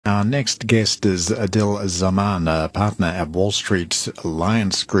Our next guest is Aadil Zaman, a partner at Wall Street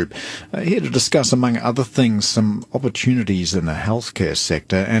Alliance Group, here to discuss, among other things, some opportunities in the healthcare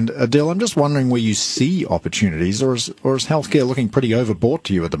sector. And Aadil, I'm just wondering where you see opportunities, or is healthcare looking pretty overbought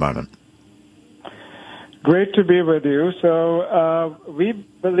to you at the moment? Great to be with you. So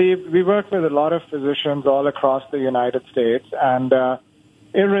we work with a lot of physicians all across the United States, and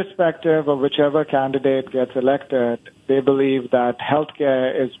irrespective of whichever candidate gets elected, they believe that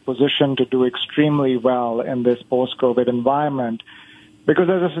healthcare is positioned to do extremely well in this post-COVID environment. Because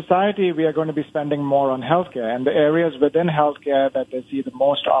as a society, we are going to be spending more on healthcare, and the areas within healthcare that they see the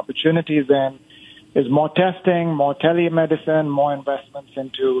most opportunities in is more testing, more telemedicine, more investments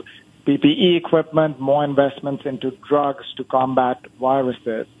into PPE equipment, more investments into drugs to combat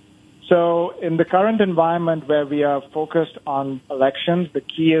viruses. So in the current environment where we are focused on elections, the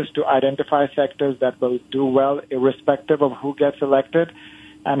key is to identify sectors that will do well irrespective of who gets elected.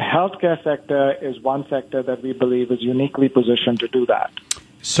 And healthcare sector is one sector that we believe is uniquely positioned to do that.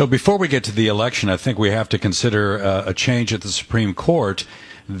 So before we get to the election, I think we have to consider a change at the Supreme Court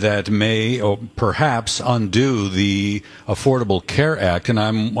that may or perhaps undo the Affordable Care Act, and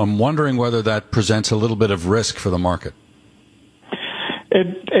I'm wondering whether that presents a little bit of risk for the market.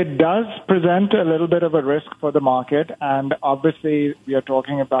 It does present a little bit of a risk for the market, and obviously we are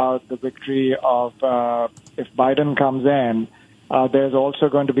talking about the victory of if Biden comes in. There's also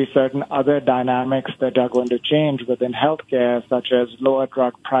going to be certain other dynamics that are going to change within healthcare, such as lower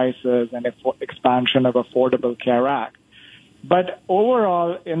drug prices and expansion of Affordable Care Act. But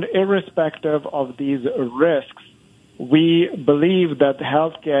overall, irrespective of these risks, we believe that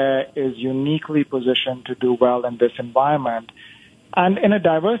healthcare is uniquely positioned to do well in this environment. And in a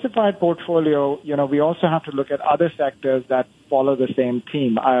diversified portfolio, we also have to look at other sectors that follow the same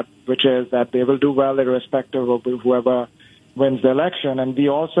theme, which is that they will do well irrespective of whoever wins the election. And we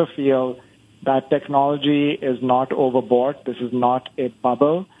also feel that technology is not overbought. This is not a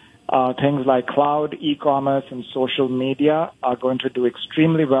bubble. Things like cloud, e-commerce, and social media are going to do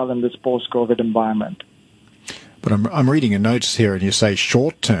extremely well in this post-COVID environment. But I'm reading your notes here, and you say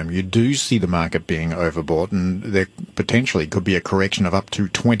short term, you do see the market being overbought, and there potentially could be a correction of up to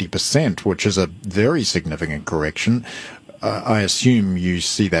 20%, which is a very significant correction. I assume you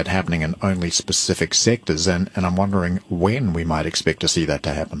see that happening in only specific sectors, and I'm wondering when we might expect to see that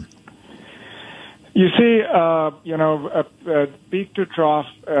to happen. You see, peak to trough,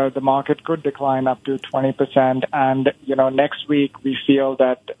 the market could decline up to 20%. And, next week we feel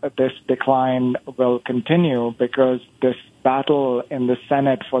that this decline will continue because this battle in the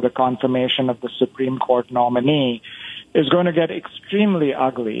Senate for the confirmation of the Supreme Court nominee is going to get extremely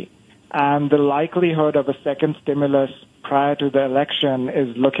ugly. And the likelihood of a second stimulus prior to the election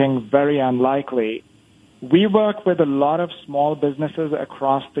is looking very unlikely. We work with a lot of small businesses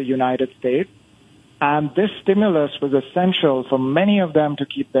across the United States. And this stimulus was essential for many of them to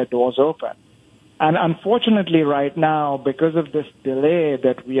keep their doors open. And unfortunately, right now, because of this delay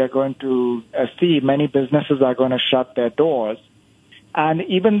that we are going to see, many businesses are going to shut their doors. And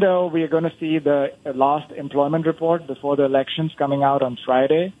even though we are going to see the last employment report before the elections coming out on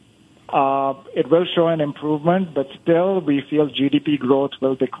Friday, it will show an improvement, but still we feel GDP growth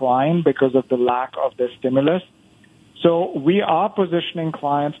will decline because of the lack of the stimulus. So we are positioning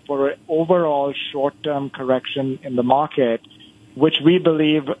clients for an overall short-term correction in the market, which we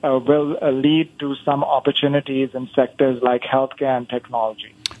believe will lead to some opportunities in sectors like healthcare and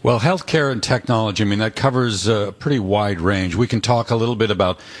technology. Well, healthcare and technology, that covers a pretty wide range. We can talk a little bit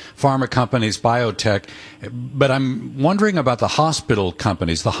about pharma companies, biotech, but I'm wondering about the hospital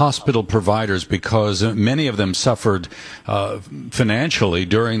companies, the hospital providers, because many of them suffered financially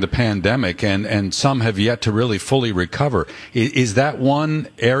during the pandemic, and some have yet to really fully recover. Is that one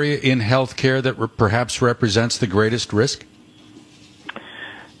area in healthcare that perhaps represents the greatest risk?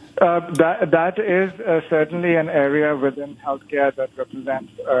 That is certainly an area within healthcare that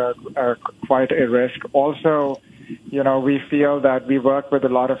represents quite a risk. Also, we feel that we work with a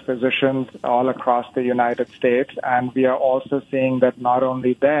lot of physicians all across the United States, and we are also seeing that not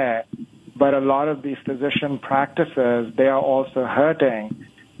only there, but a lot of these physician practices, they are also hurting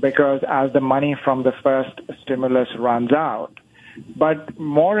because as the money from the first stimulus runs out. But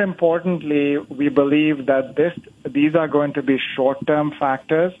more importantly, we believe that these are going to be short-term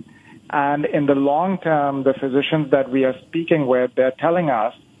factors. And in the long term, the physicians that we are speaking with, they're telling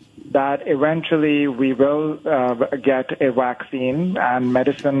us that eventually we will get a vaccine and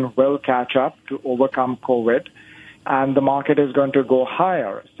medicine will catch up to overcome COVID, and the market is going to go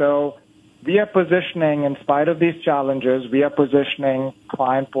higher. So we are positioning, in spite of these challenges, we are positioning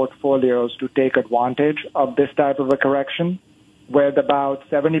client portfolios to take advantage of this type of a correction. with about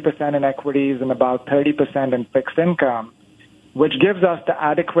 70% in equities and about 30% in fixed income, which gives us the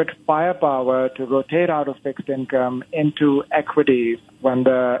adequate firepower to rotate out of fixed income into equities when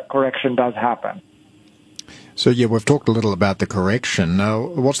the correction does happen. So, yeah, we've talked a little about the correction. Now,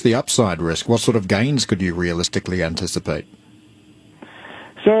 what's the upside risk? What sort of gains could you realistically anticipate?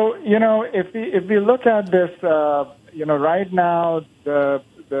 So, if we look at this, right now, the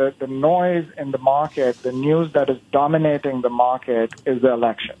noise in the market, the news that is dominating the market is the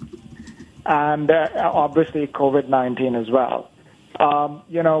election. And obviously COVID-19 as well.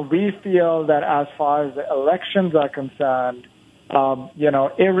 We feel that as far as the elections are concerned,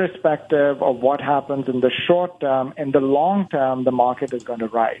 irrespective of what happens in the short term, in the long term, the market is going to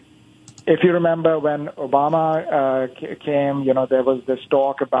rise. If you remember when Obama came, there was this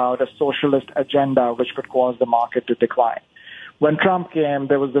talk about a socialist agenda which could cause the market to decline. When Trump came,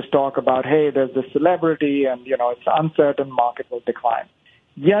 there was this talk about, hey, there's this celebrity and, it's uncertain, market will decline.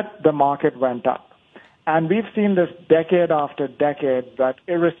 Yet the market went up. And we've seen this decade after decade that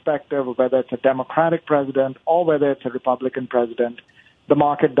irrespective of whether it's a Democratic president or whether it's a Republican president, the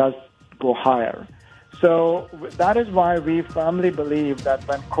market does go higher. So that is why we firmly believe that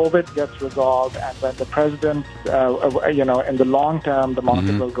when COVID gets resolved and when the president, in the long term, the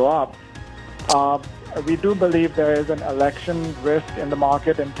market will go up, we do believe there is an election risk in the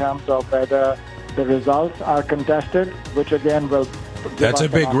market in terms of whether the results are contested, which again will... That's a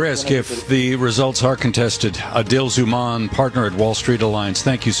big risk if the results are contested. Aadil Zaman, partner at Wall Street Alliance,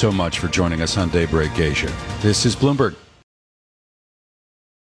 thank you so much for joining us on Daybreak Asia. This is Bloomberg.